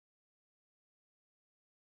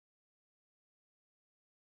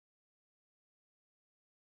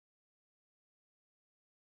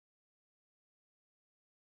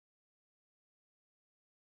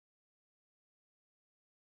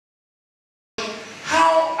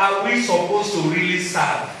are we supposed to really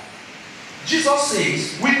serve? Jesus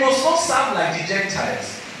says we must not serve like the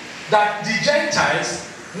Gentiles. That the Gentiles,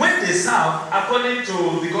 when they serve, according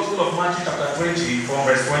to the Gospel of Matthew chapter 20, from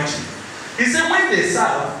verse 20, he said when they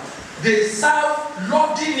serve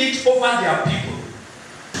lording it over their people.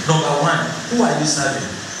 Number one, who are you serving?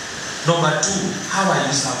 Number two, how are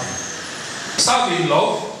you serving? Serve in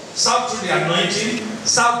love, serve through the anointing,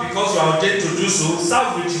 serve because you are ordained to do so,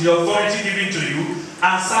 serve with the authority given to you,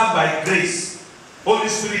 and serve by grace. Holy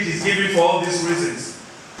Spirit is given for all these reasons.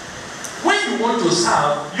 When you want to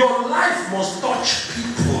serve, your life must touch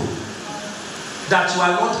people. That you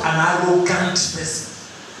are not an arrogant person.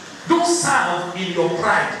 Don't serve in your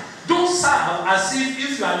pride. Don't serve as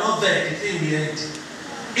if you are not there, the thing will end.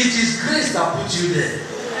 It is grace that puts you there.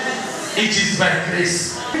 It is by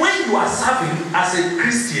grace. When you are serving as a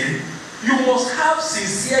Christian, you must have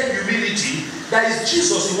sincere humility. That is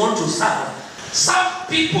Jesus you want to serve. Serve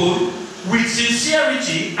people with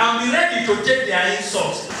sincerity and be ready to take their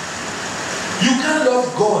insults. You can't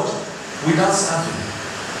love God without serving.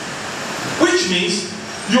 Which means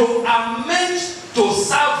you are meant to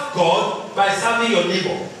serve God by serving your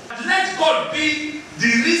neighbor. Let God be the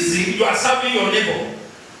reason you are serving your neighbor.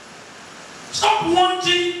 Stop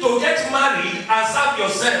wanting to get married and serve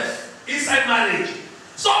yourself inside marriage.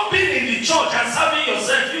 Stop being in the church and serving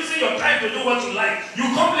yourself, using your time to do what you like. You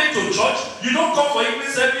come late to church, you don't come for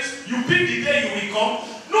evening service, you pick the day you will come.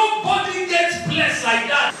 Nobody gets blessed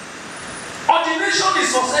like that. Ordination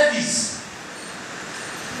is for service.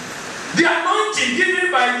 The anointing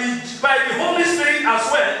given by the Holy Spirit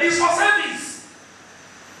as well is for service.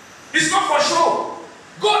 It's not for show.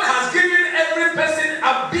 God has given every person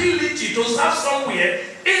ability to serve somewhere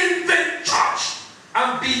in the church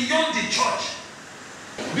and beyond the church.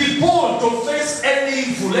 Be bold to face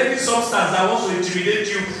any evil, any substance that wants to intimidate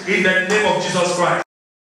you in the name of Jesus Christ.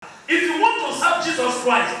 If you want to serve Jesus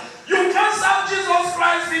Christ, you can't serve Jesus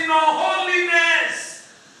Christ in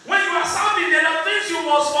unholiness. When you are serving, there are things you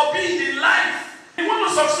must forbid in life. If you want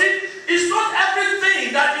to succeed, it's not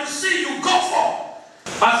everything that you see you go for.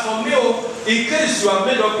 As for me, in case you have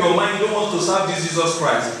made up your mind you don't want to serve this Jesus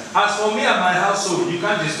Christ, as for me and my household, you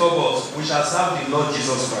can't disturb us. We shall serve the Lord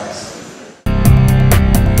Jesus Christ.